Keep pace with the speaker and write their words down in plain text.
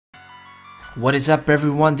What is up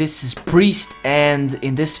everyone, this is Priest, and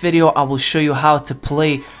in this video I will show you how to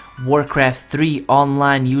play Warcraft 3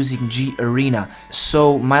 online using Garena.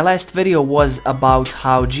 So my last video was about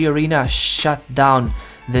how Garena shut down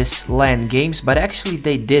this LAN games, but actually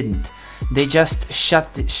they didn't. They just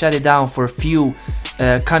shut it down for a few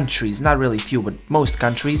countries, not really few, but most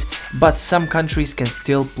countries. But some countries can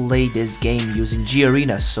still play this game using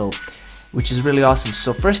Garena, so which is really awesome.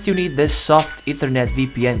 So first you need this soft Ethernet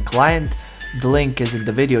VPN client. The link is in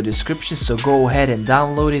the video description, so go ahead and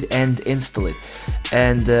download it and install it.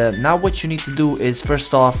 And now what you need to do is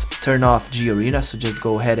first off turn off Garena, so just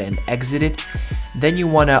go ahead and exit it. Then you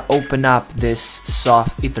want to open up this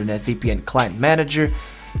soft Ethernet VPN client manager.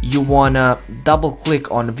 You want to double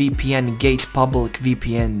click on VPN gate public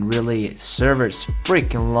VPN relay servers.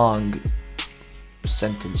 Freaking long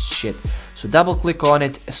sentence shit. So double click on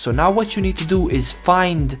it. So now what you need to do is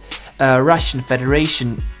find Russian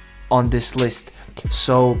Federation on this list.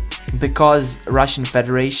 So because Russian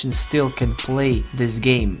Federation still can play this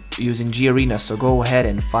game using Garena, so go ahead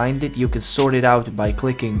and find it. You can sort it out by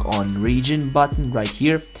clicking on region button right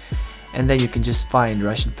here, and then you can just find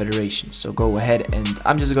Russian Federation. So go ahead, and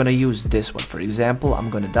I'm just gonna use this one for example. I'm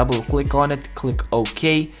gonna double click on it, click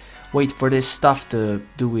OK, wait for this stuff to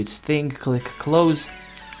do its thing, click close,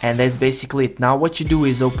 and that's basically it. Now what you do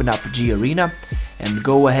is open up Garena and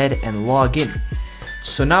go ahead and log in.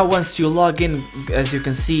 So now once you log in, as you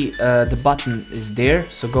can see, the button is there,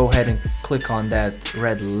 so go ahead and click on that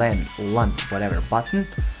red LAN whatever button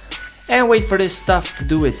and wait for this stuff to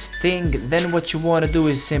do its thing. Then what you want to do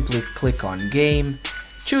is simply click on game,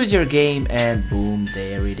 choose your game, and boom,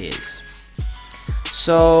 there it is.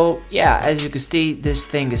 So yeah, as you can see, this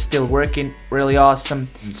thing is still working, really awesome.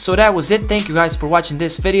 So that was it. Thank you guys for watching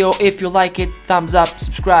this video. If you like it, thumbs up,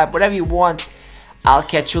 subscribe, whatever you want. I'll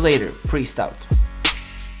catch you later. Priest out.